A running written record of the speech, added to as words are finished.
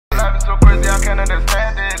so crazy I can't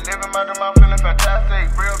understand it. Living my dream, I'm feeling fantastic.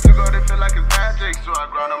 Real to go, they feel like it's magic. So I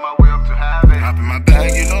grind on my way up to have it. Hop in my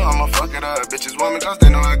bag, you know I'ma fuck it up. Bitches want me cause they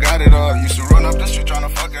know I got it all. Used to run up the street trying to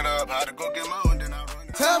fuck it up. How to go get my own, then I run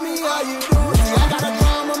it. Tell me how you do. See, I got a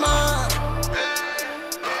drama mind.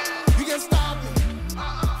 You can't stop me.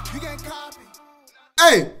 You can't copy.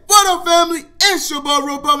 Hey, what up, family? It's your boy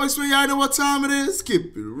RealPelmx. Y'all know what time it is.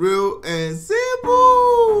 Keep it real and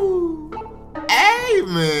simple. Hey,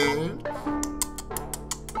 man.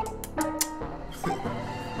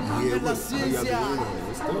 Yeah, what y'all doing?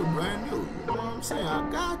 It's still brand new. You know what I'm saying? I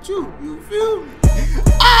got you. You feel me?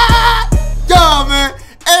 Yo, man.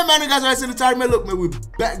 Hey, man, you guys are in the time, man. Look, man, we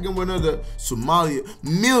back in with another Somalia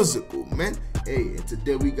musical, man. Hey, and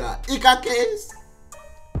today we got Illkacase,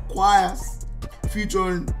 Qays,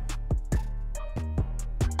 featuring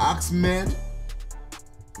Axmed,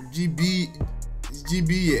 Jibiye.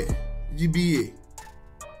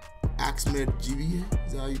 Axmed, Jibiye.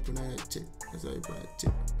 Is that how you pronounce it? That's how you pronounce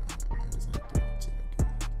it.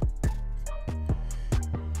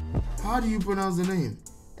 How do you pronounce the name?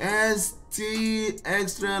 ST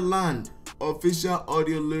Extra Land official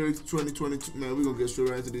audio lyrics 2022. Man, we're gonna get straight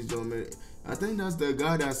right into this, gentlemen. I think that's the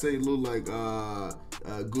guy that say look like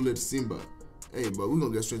Gullet Simba. Hey, but we're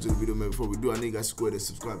gonna get straight into the video, man. Before we do, I need you guys to go ahead and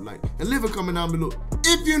subscribe, like, and leave a comment down below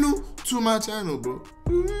if you're new to my channel, bro.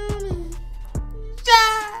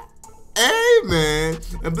 Hey, man.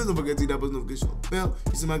 And please don't forget to hit that post notification bell.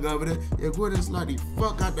 You see my guy over there? Yeah, go ahead and slide the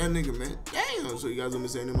fuck out that nigga, man. Damn. So you guys don't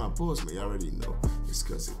miss any of my posts, man. You already know.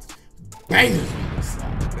 Discuss it. Bangers on the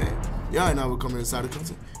side, man. Y'all know we're coming inside the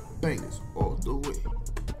content. Bangers all the way.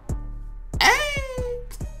 Hey.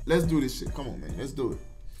 Let's do this shit. Come on, man. Let's do it.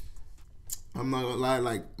 I'm not gonna lie,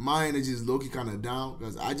 like my energy is low-key kind of down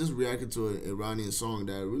because I just reacted to an Iranian song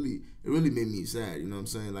that really made me sad. You know what I'm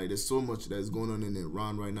saying? Like there's so much that's going on in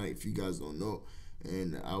Iran right now. If you guys don't know,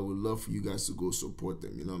 and I would love for you guys to go support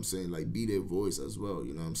them. You know what I'm saying? Like be their voice as well.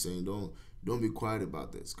 You know what I'm saying? Don't be quiet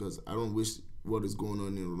about this because I don't wish what is going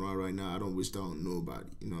on in Iran right now. I don't wish that on nobody.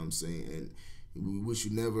 You know what I'm saying? And we wish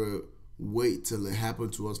you never wait till it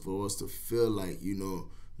happened to us for us to feel like, you know,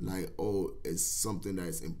 like, oh, it's something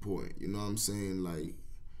that's important. You know what I'm saying? Like,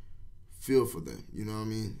 feel for them. You know what I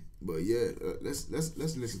mean? But yeah, let's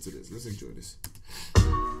listen to this. Let's enjoy this.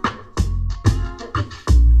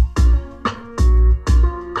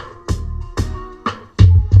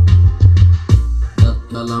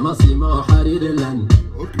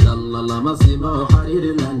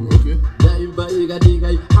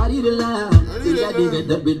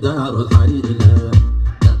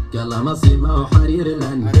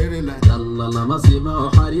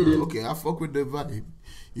 Okay, I fuck with the vibe.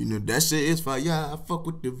 You know that shit is fire. I fuck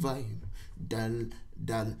with the vibe. Dal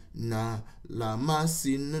na la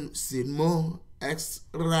masimo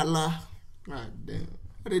extra la. God damn.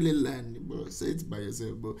 I really land, bro. Say it by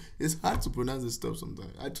yourself, bro. It's hard to pronounce this stuff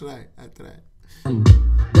sometimes. I try.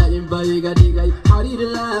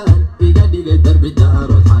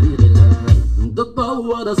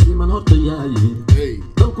 Hey.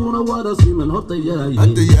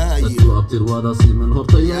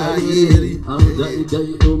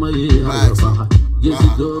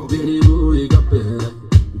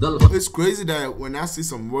 It's crazy that when I see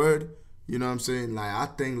some word, you know what I'm saying, like I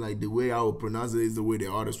think like the way I would pronounce it is the way the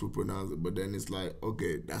artist would pronounce it, but then it's like,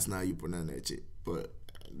 okay, that's not how you pronounce that shit. But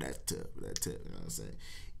that's tough, you know what I'm saying?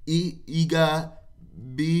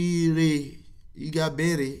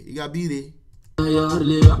 Igabire.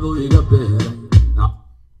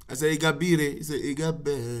 I say Igabire. He said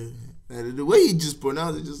Igabire. And the way he just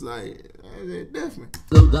pronounced it, just like different.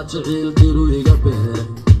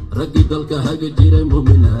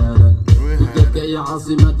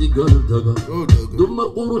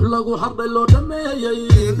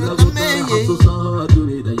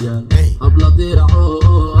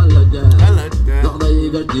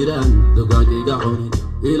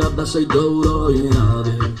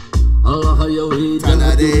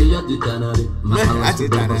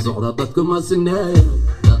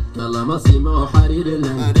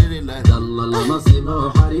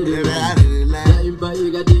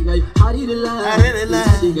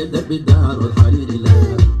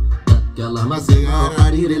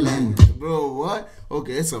 Bro, what?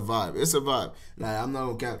 Okay, it's a vibe. It's a vibe. Like I'm not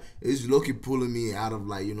gonna cap. It's low-key pulling me out of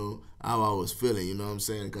like, you know, how I was feeling. You know what I'm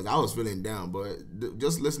saying? Because I was feeling down, but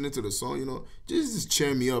just listening to the song, you know, just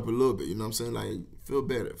cheer me up a little bit. You know what I'm saying? Like feel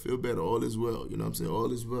better. All is well. You know what I'm saying?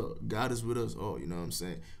 All is well. God is with us all. You know what I'm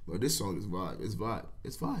saying? But this song is vibe. It's vibe.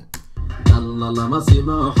 It's vibe.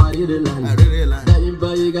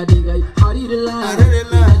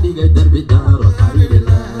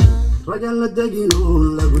 ragan la degin oo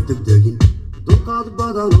lagu degdegin dulqaad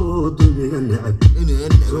badan oo dulmiga necab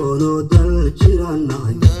soonoo dal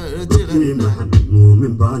jiranahay dadkii maxamed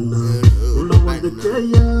muumin baanahay ula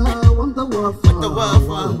wandakeeya wanda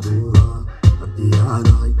waafaa haddii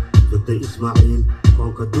aanahay dadday ismaaciil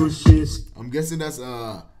koonka dulshiis. I'm guessing that's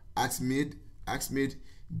Axmed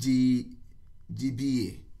Jibiye.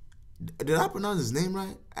 Did I pronounce his name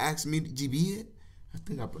right? Axmed Jibiye? I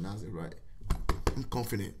think I pronounced it right. I'm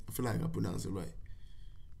confident. I feel like I pronounced it right.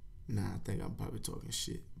 Nah, I think I'm probably talking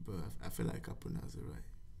shit, but I feel like I pronounced it right.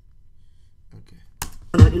 Okay.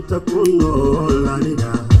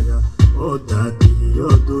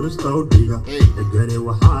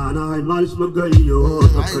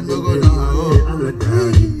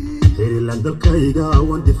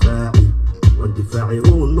 والدفاعي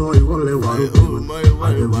ونوي ولا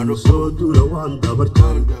وارو صوتو لوان دبر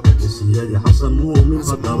جاري سيادي حسن مومن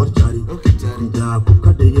فدبر جاري جاكو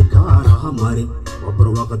كدي كارا هماري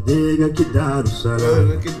وبرواق ديغا كدار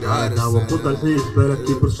السلام هذا وقود الحيث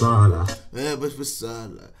بلكي برسالة بس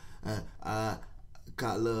برسالة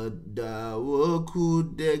كالا داو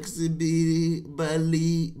كودكس بي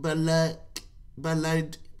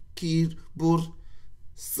بلايد كير بور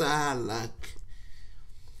سالك.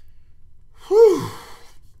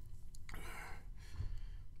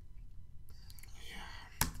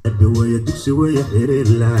 الدوية تكسوية حرير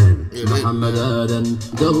لان محمد آدم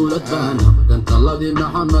دولة بانا كانت الذي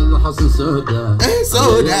محمد الحسن سودا.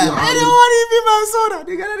 Soda. I don't want to be my soda.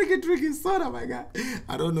 They gotta get drinking soda, my guy.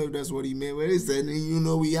 I don't know if that's what he meant when he said, you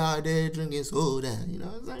know, we out there drinking soda. You know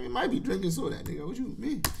what I'm saying? We might be drinking soda, nigga. What you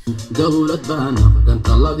mean? دولة بانا كانت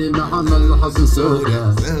الذي محمد الحسن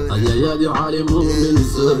سودا. يا عالم من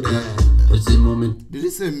سودا. Did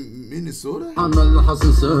it say Minnesota? محمد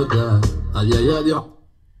الحسن سودا.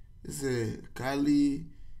 It said Kali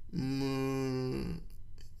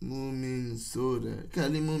Mumin Soda.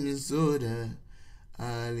 Kali Mumin Soda.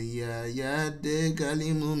 Aliyah de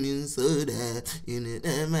Kali Mumin Soda. You know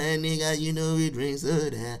that my nigga, you know we drink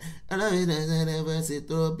soda. I love it as I never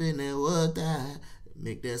sit up in the water.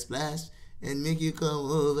 Make that splash and make you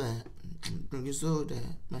come over. Drinking soda.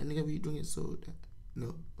 My nigga, we drinking soda.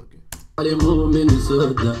 No? Okay. من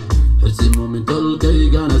سودا حرسي من تلقي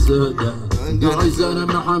كان سودا عيسان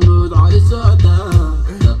محمود علي سودا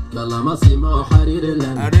الله ما سيما حرير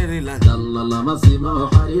لنا الله ما سيما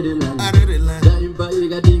حرير لنا دايم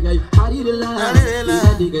بايقا ديقاي حرير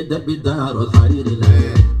لنا ديقاي دربي دار حرير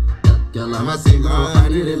لنا الله ما سيما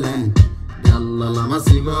حرير لنا الله ما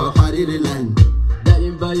سيما حرير لنا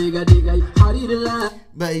دايم بايقا ديقاي حرير لنا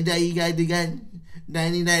بايقا ديقاي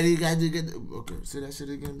Okay, say that shit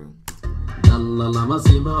again, bro. الله ما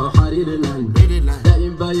سيما حرير لنا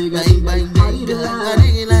دايم بايقا حرير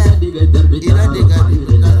لنا.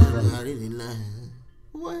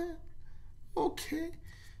 What? Okay.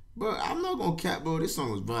 But I'm not gonna cap, bro. This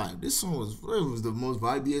song was vibe. This song was the most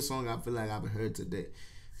vibiest song I feel like I've heard today.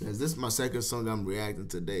 Because this is my second song I'm reacting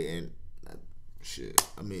today, and shit,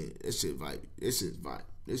 I mean, this shit vibe. This shit's vibe.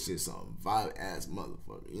 This shit's some vibe ass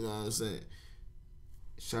motherfucker. You know what I'm saying?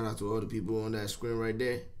 Shout out to all the people on that screen right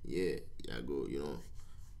there. Yeah, y'all go, you know,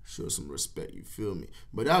 show some respect, you feel me?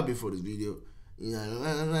 But that'll be for this video. You know,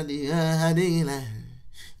 I'm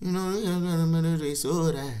gonna drink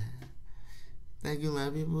soda. Thank you, my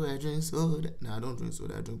people. I drink soda. Nah, I don't drink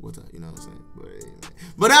soda. I drink water. You know what I'm saying?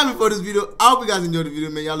 But that'll be for this video. I hope you guys enjoyed the video,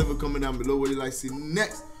 man. Y'all leave a comment down below what you like to see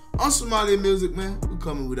next on Somali music, man. We're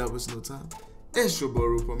coming without wasting no time. It's your boy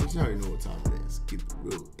RealPelmx. You already know what time it is. Keep it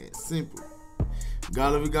real and simple.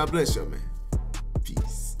 God love you, God bless you, man.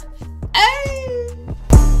 Peace. Hey!